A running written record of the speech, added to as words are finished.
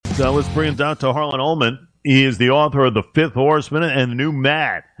Let's bring in Dr. Harlan Ullman. He is the author of The Fifth Horseman and The New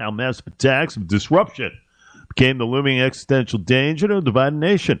Mad, How Massive Attacks of Disruption Became the Looming Existential Danger to a Divided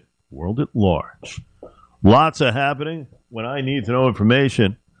Nation, World at Large. Lots of happening. When I need to know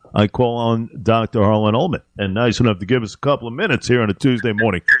information, I call on Dr. Harlan Ullman, and nice enough to give us a couple of minutes here on a Tuesday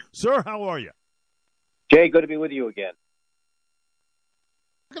morning. Sir, how are you? Jay, good to be with you again.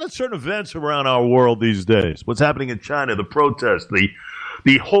 Looking at certain events around our world these days. What's happening in China, the protests,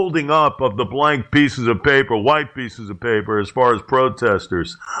 the holding up of the blank pieces of paper, white pieces of paper, as far as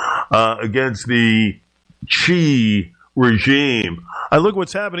protesters against the Xi regime. I look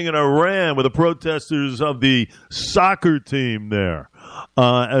what's happening in Iran with the protesters of the soccer team there,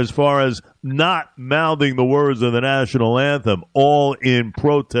 as far as not mouthing the words of the national anthem, all in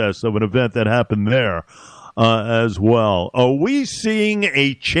protest of an event that happened there as well. Are we seeing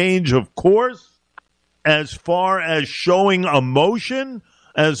a change of course as far as showing emotion,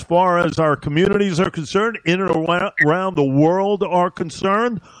 as far as our communities are concerned, in and around the world are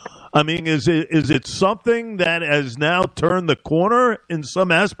concerned? I mean, is it something that has now turned the corner in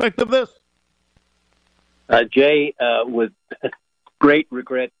some aspect of this? Jay, with great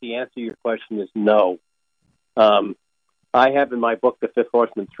regret, the answer to your question is no. I have in my book, The Fifth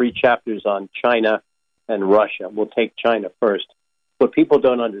Horseman, 3 chapters on China and Russia. We'll take China first. What people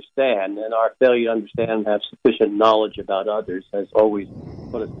don't understand, and our failure to understand and have sufficient knowledge about others, has always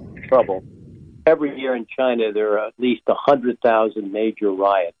put us in trouble. Every year in China, there are at least 100,000 major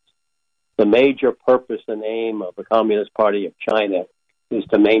riots. The major purpose and aim of the Communist Party of China is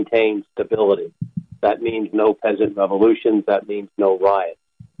to maintain stability. That means no peasant revolutions. That means no riots.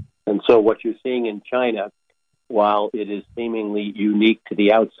 And so what you're seeing in China, while it is seemingly unique to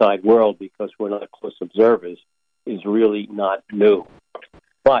the outside world because we're not close observers, is really not new.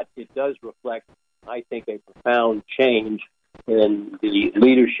 But it does reflect, I think, a profound change in the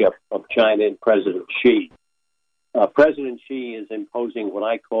leadership of China and President Xi. President Xi is imposing what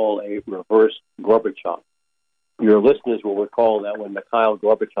I call a reverse Gorbachev. Your listeners will recall that when Mikhail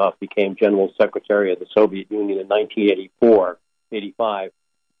Gorbachev became General Secretary of the Soviet Union in 1984-85,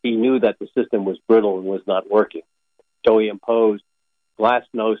 he knew that the system was brittle and was not working. So he imposed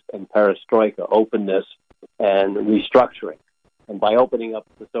glasnost and perestroika, openness and restructuring. And by opening up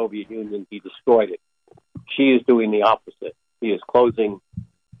the Soviet Union, he destroyed it. Xi is doing the opposite. He is closing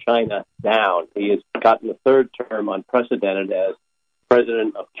China down. He has gotten a third term unprecedented as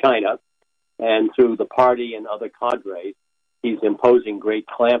president of China, and through the party and other cadres, he's imposing great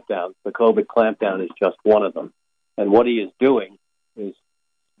clampdowns. The COVID clampdown is just one of them. And what he is doing is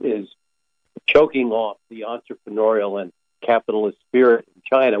choking off the entrepreneurial and capitalist spirit in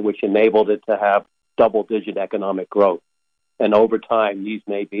China, which enabled it to have double-digit economic growth. And over time, these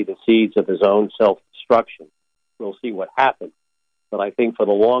may be the seeds of his own self-destruction. We'll see what happens. But I think for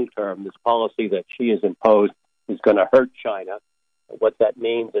the long term, this policy that Xi has imposed is going to hurt China. What that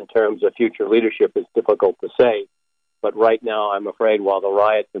means in terms of future leadership is difficult to say. But right now, I'm afraid while the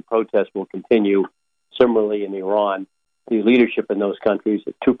riots and protests will continue, similarly in Iran, the leadership in those countries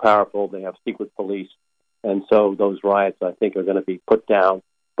is too powerful. They have secret police. And so those riots, I think, are going to be put down.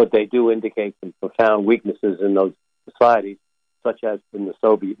 But they do indicate some profound weaknesses in those societies, such as in the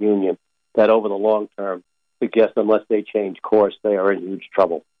Soviet Union, that over the long term, suggest unless they change course, they are in huge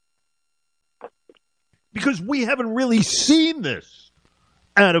trouble. Because we haven't really seen this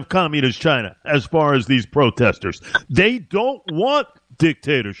out of communist China as far as these protesters. They don't want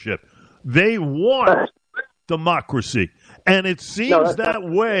dictatorship. They want democracy. And it seems that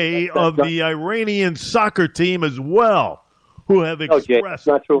way of the Iranian soccer team as well, who have expressed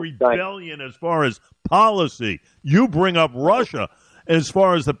rebellion as far as policy. You bring up Russia as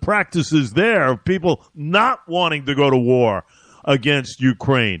far as the practices there of people not wanting to go to war against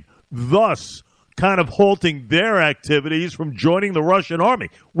Ukraine, thus kind of halting their activities from joining the Russian army.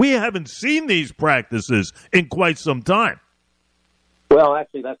 We haven't seen these practices in quite some time. Well,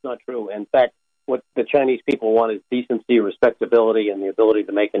 actually, that's not true. In fact, what the Chinese people want is decency, respectability, and the ability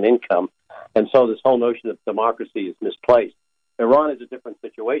to make an income. And so this whole notion of democracy is misplaced. Iran is a different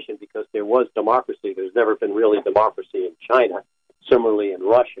situation because there was democracy. There's never been really democracy in China, similarly in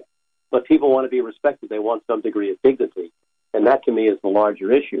Russia. But people want to be respected. They want some degree of dignity. And that, to me, is the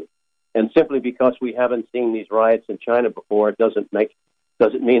larger issue. And simply because we haven't seen these riots in China before, it doesn't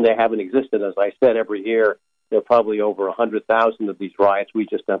mean they haven't existed. As I said, every year there are probably over 100,000 of these riots. We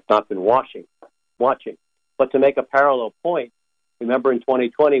just have not been watching. But to make a parallel point, remember in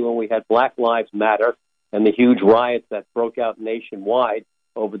 2020 when we had Black Lives Matter and the huge riots that broke out nationwide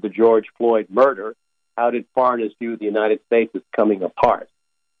over the George Floyd murder, how did foreigners view the United States as coming apart?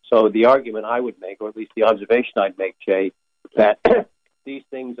 So the argument I would make, or at least the observation I'd make, Jay, that these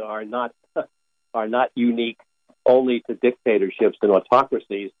things are not are not unique only to dictatorships and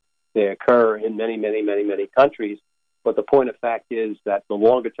autocracies. They occur in many, many, many, many countries. But the point of fact is that the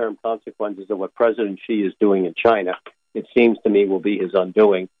longer-term consequences of what President Xi is doing in China, it seems to me, will be his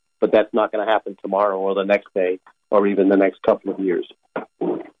undoing. But that's not going to happen tomorrow or the next day or even the next couple of years.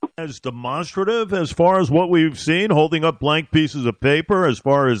 As demonstrative as far as what we've seen, holding up blank pieces of paper, as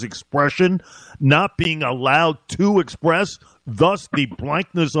far as expression, not being allowed to express, thus the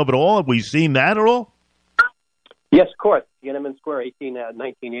blankness of it all. Have we seen that at all? Yes, of course. Tiananmen Square,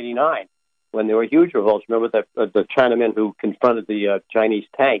 1989, when there were huge revolts. Remember the Chinamen who confronted the Chinese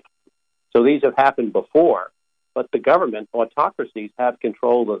tank? So these have happened before, but the government, autocracies, have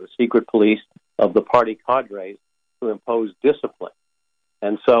control of the secret police, of the party cadres to impose discipline.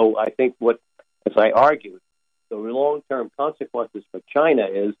 And so I think as I argued, the long-term consequences for China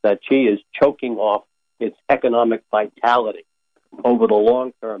is that Xi is choking off its economic vitality. Over the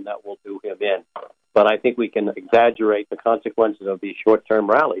long term, that will do him in. But I think we can exaggerate the consequences of these short-term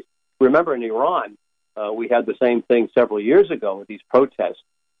rallies. Remember, in Iran, we had the same thing several years ago with these protests,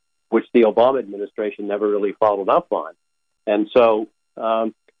 which the Obama administration never really followed up on. And so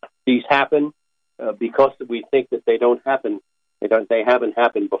these happen because we think that they don't happen. They haven't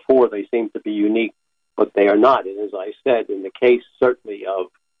happened before. They seem to be unique, but they are not. And as I said, in the case certainly of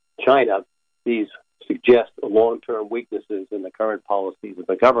China, these suggest long-term weaknesses in the current policies of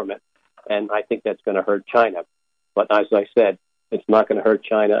the government. And I think that's going to hurt China. But as I said, it's not going to hurt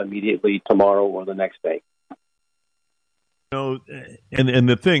China immediately tomorrow or the next day. And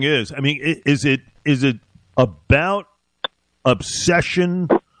the thing is, I mean, is it about obsession?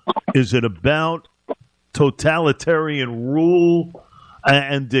 Is it about totalitarian rule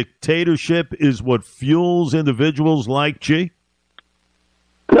and dictatorship is what fuels individuals like Xi?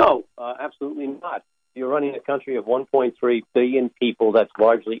 No, absolutely not. You're running a country of 1.3 billion people that's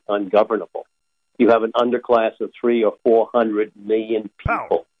largely ungovernable. You have an underclass of 300 or 400 million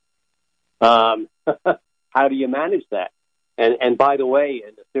people. How do you manage that? And by the way,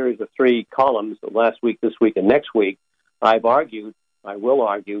 in a series of 3 columns, last week, this week, and next week, I will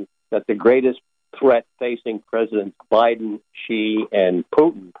argue, that the greatest threat facing Presidents Biden, Xi, and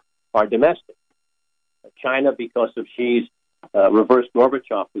Putin are domestic. China, because of Xi's reverse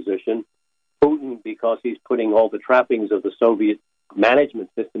Gorbachev position, Putin, because he's putting all the trappings of the Soviet management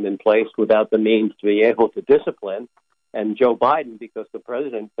system in place without the means to be able to discipline, and Joe Biden, because the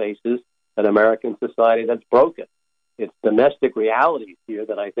president faces an American society that's broken. It's domestic realities here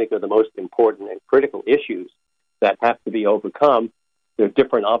that I think are the most important and critical issues that have to be overcome. They're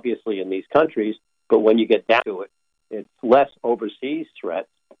different, obviously, in these countries, but when you get down to it, it's less overseas threats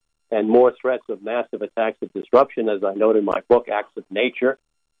and more threats of massive attacks of disruption, as I note in my book, Acts of Nature.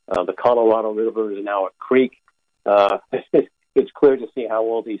 The Colorado River is now a creek. It's clear to see how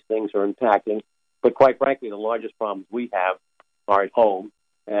all these things are impacting. But quite frankly, the largest problems we have are at home,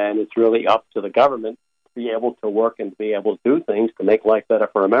 and it's really up to the government to be able to work and to be able to do things to make life better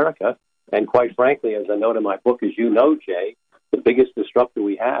for America. And quite frankly, as I note in my book, as you know, Jay, the biggest disruptor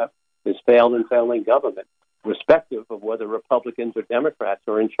we have is failed and failing government, respective of whether Republicans or Democrats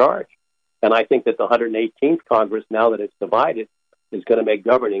are in charge. And I think that the 118th Congress, now that it's divided, is going to make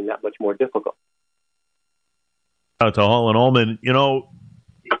governing that much more difficult. To Harlan Ullman,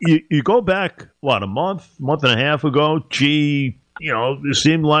 you go back, a month and a half ago, Xi, it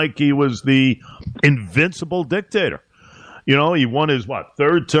seemed like he was the invincible dictator. He won his,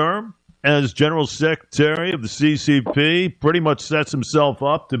 third term as General Secretary of the CCP, pretty much sets himself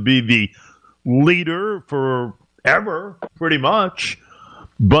up to be the leader forever, pretty much.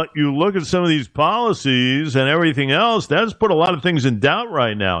 But you look at some of these policies and everything else, that's put a lot of things in doubt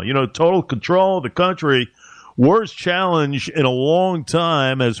right now. Total control of the country, worst challenge in a long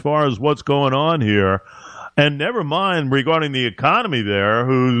time as far as what's going on here. And never mind regarding the economy there,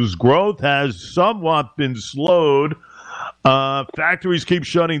 whose growth has somewhat been slowed. Factories keep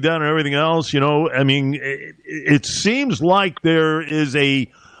shutting down and everything else. It seems like there is a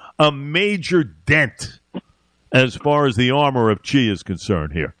major dent as far as the armor of Xi is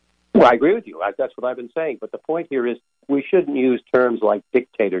concerned here. Well, I agree with you. That's what I've been saying. But the point here is we shouldn't use terms like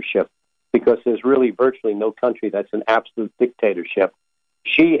dictatorship because there's really virtually no country that's an absolute dictatorship.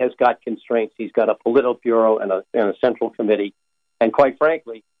 Xi has got constraints. He's got a Politburo and a central committee. And quite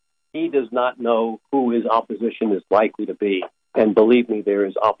frankly, he does not know who his opposition is likely to be. And believe me, there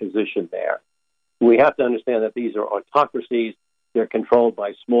is opposition there. We have to understand that these are autocracies. They're controlled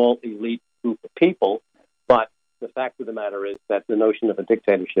by small elite group of people. But the fact of the matter is that the notion of a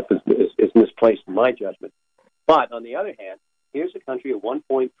dictatorship is misplaced in my judgment. But on the other hand, here's a country of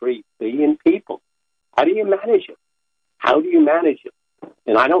 1.3 billion people. How do you manage it? How do you manage it?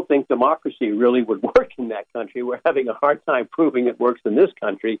 And I don't think democracy really would work in that country. We're having a hard time proving it works in this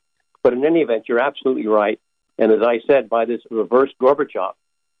country. But in any event, you're absolutely right. And as I said, by this reverse Gorbachev,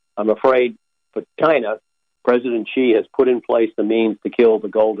 I'm afraid for China, President Xi has put in place the means to kill the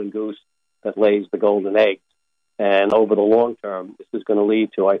golden goose that lays the golden eggs. And over the long term, this is going to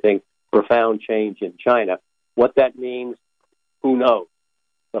lead to, I think, profound change in China. What that means, who knows?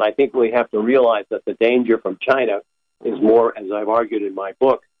 But I think we have to realize that the danger from China is more, as I've argued in my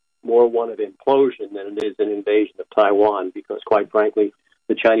book, more one of implosion than it is an invasion of Taiwan, because quite frankly,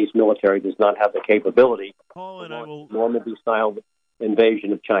 the Chinese military does not have the capability of Normandy-style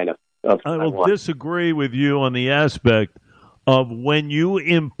invasion of China. I will disagree with you on the aspect of when you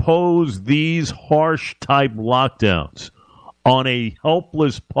impose these harsh type lockdowns on a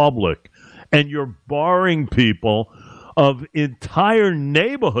helpless public and you're barring people of entire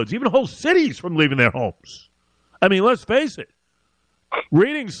neighborhoods, even whole cities, from leaving their homes. I mean, let's face it.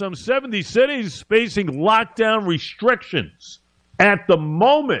 Reading some 70 cities facing lockdown restrictions at the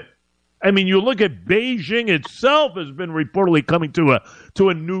moment. I mean, you look at Beijing itself has been reportedly coming to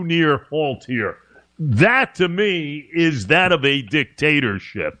a new near halt here. That, to me, is that of a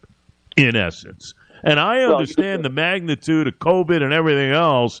dictatorship, in essence. And I understand the magnitude of COVID and everything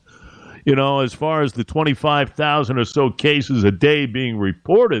else, you know, as far as the 25,000 or so cases a day being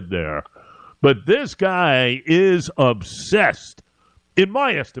reported there. But this guy is obsessed, in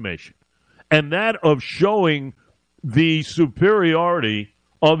my estimation, and that of showing the superiority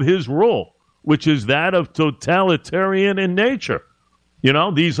of his rule, which is that of totalitarian in nature. You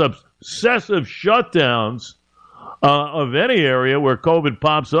know, these obsessive shutdowns of any area where COVID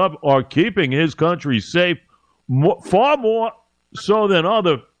pops up are keeping his country safe far more so than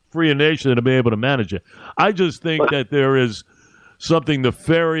other free nations that have been able to manage it. I just think that there is something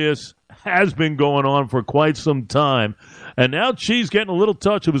nefarious has been going on for quite some time, and now Xi's getting a little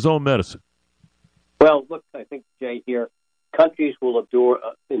touch of his own medicine. Well, look, I think, Jay, here, countries will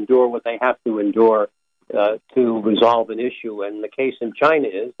endure what they have to endure to resolve an issue. And the case in China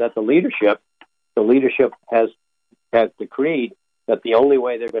is that the leadership has decreed that the only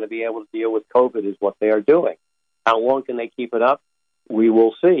way they're going to be able to deal with COVID is what they are doing. How long can they keep it up? We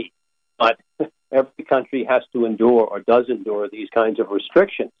will see. But every country has to endure or does endure these kinds of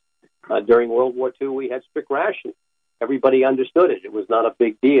restrictions. During World War II, we had strict rations. Everybody understood it. It was not a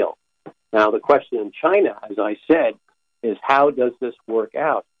big deal. Now, the question in China, as I said, is how does this work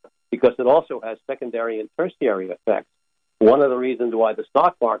out? Because it also has secondary and tertiary effects. One of the reasons why the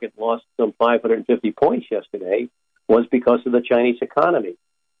stock market lost some 550 points yesterday was because of the Chinese economy.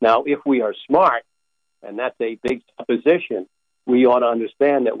 Now, if we are smart, and that's a big supposition, we ought to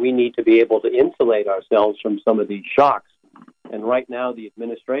understand that we need to be able to insulate ourselves from some of these shocks. And right now, the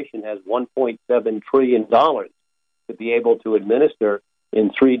administration has $1.7 trillion to be able to administer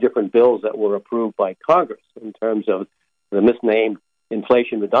in 3 different bills that were approved by Congress in terms of the misnamed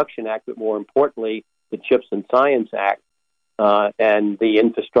Inflation Reduction Act, but more importantly, the CHIPS and Science Act and the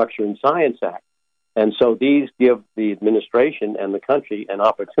Infrastructure and Science Act. And so these give the administration and the country an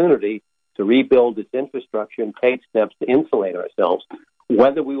opportunity to rebuild its infrastructure and take steps to insulate ourselves.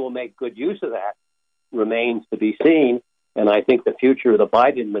 Whether we will make good use of that remains to be seen. And I think the future of the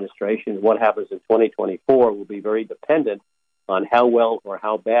Biden administration, what happens in 2024, will be very dependent on how well or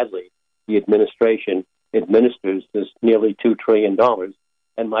how badly the administration administers this nearly $2 trillion.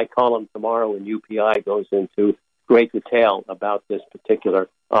 And my column tomorrow in UPI goes into great detail about this particular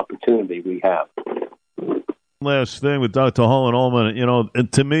opportunity we have. Last thing with Dr. Holland Ullman, you know,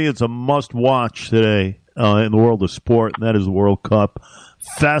 and to me it's a must-watch today in the world of sport, and that is the World Cup.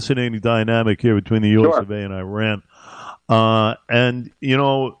 Fascinating dynamic here between the U.S. of A and Iran. And, you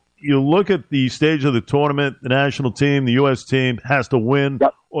know, you look at the stage of the tournament, the national team, the U.S. team has to win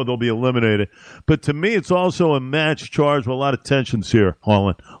or they'll be eliminated. But to me, it's also a match charged with a lot of tensions here,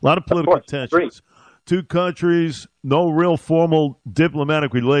 Holland. A lot of political tensions. 2 countries, no real formal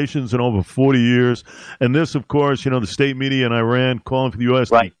diplomatic relations in over 40 years. And this, of course, you know, the state media in Iran calling for the U.S.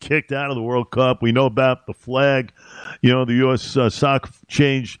 to be kicked out of the World Cup. We know about the flag. You know, the U.S. soccer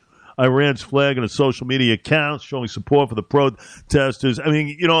changed Iran's flag on its social media accounts, showing support for the protesters. I mean,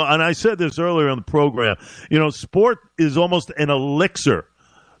 you know, and I said this earlier on the program, you know, sport is almost an elixir,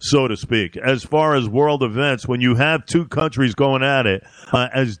 so to speak, as far as world events. When you have 2 countries going at it,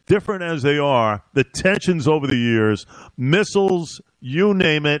 as different as they are, the tensions over the years, missiles, you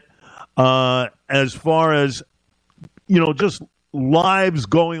name it, as far as, you know, just lives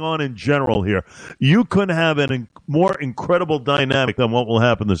going on in general here. You couldn't have a more incredible dynamic than what will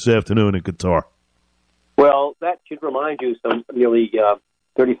happen this afternoon in Qatar. Well, that should remind you some nearly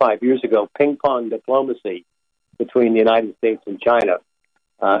 35 years ago, ping-pong diplomacy between the United States and China.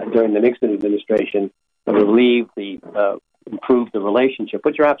 during the Nixon administration improved the relationship.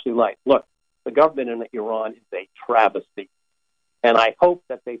 But you're absolutely right. Look, the government in Iran is a travesty. And I hope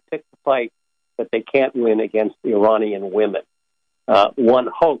that they pick the fight that they can't win against the Iranian women. One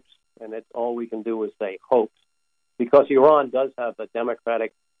hopes, and that's all we can do is say hopes, because Iran does have a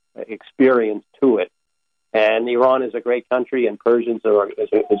democratic experience to it. And Iran is a great country, and Persians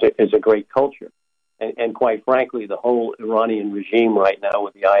is a great culture. And quite frankly, the whole Iranian regime right now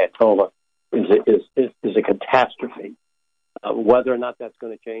with the Ayatollah is a catastrophe. Whether or not that's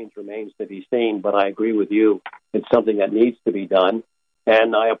going to change remains to be seen, but I agree with you. It's something that needs to be done.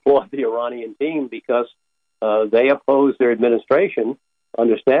 And I applaud the Iranian team because they opposed their administration,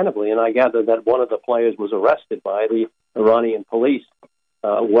 understandably, and I gather that one of the players was arrested by the Iranian police.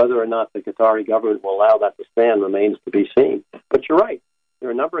 Whether or not the Qatari government will allow that to stand remains to be seen. But you're right. There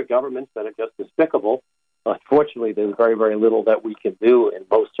are a number of governments that are just despicable. Unfortunately, there's very, very little that we can do in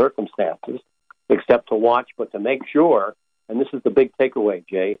most circumstances except to watch, but to make sure, and this is the big takeaway,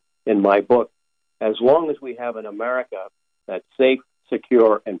 Jay, in my book, as long as we have an America that's safe,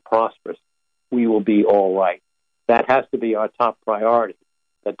 secure, and prosperous, we will be all right. That has to be our top priority.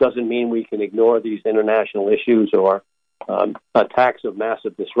 That doesn't mean we can ignore these international issues or attacks of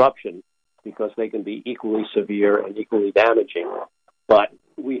massive disruption, because they can be equally severe and equally damaging. But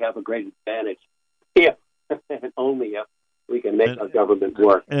we have a great advantage if, and only if, we can make our government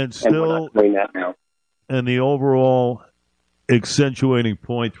work. And still, we're not doing that now. And the overall accentuating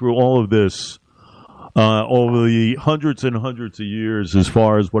point through all of this, over the hundreds and hundreds of years, as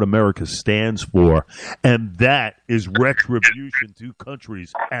far as what America stands for, and that is retribution to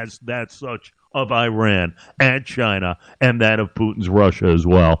countries as that such of Iran and China, and that of Putin's Russia as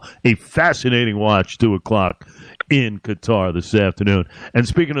well. A fascinating watch, 2 o'clock in Qatar this afternoon. And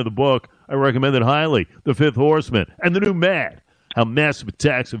speaking of the book, I recommend it highly, The Fifth Horseman and The New Mad, how massive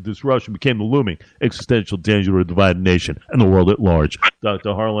attacks of disruption became the looming existential danger of a divided nation and the world at large.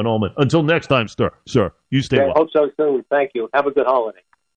 Dr. Harlan Ullman. Until next time, sir, you stay well. I hope so soon. Thank you. Have a good holiday.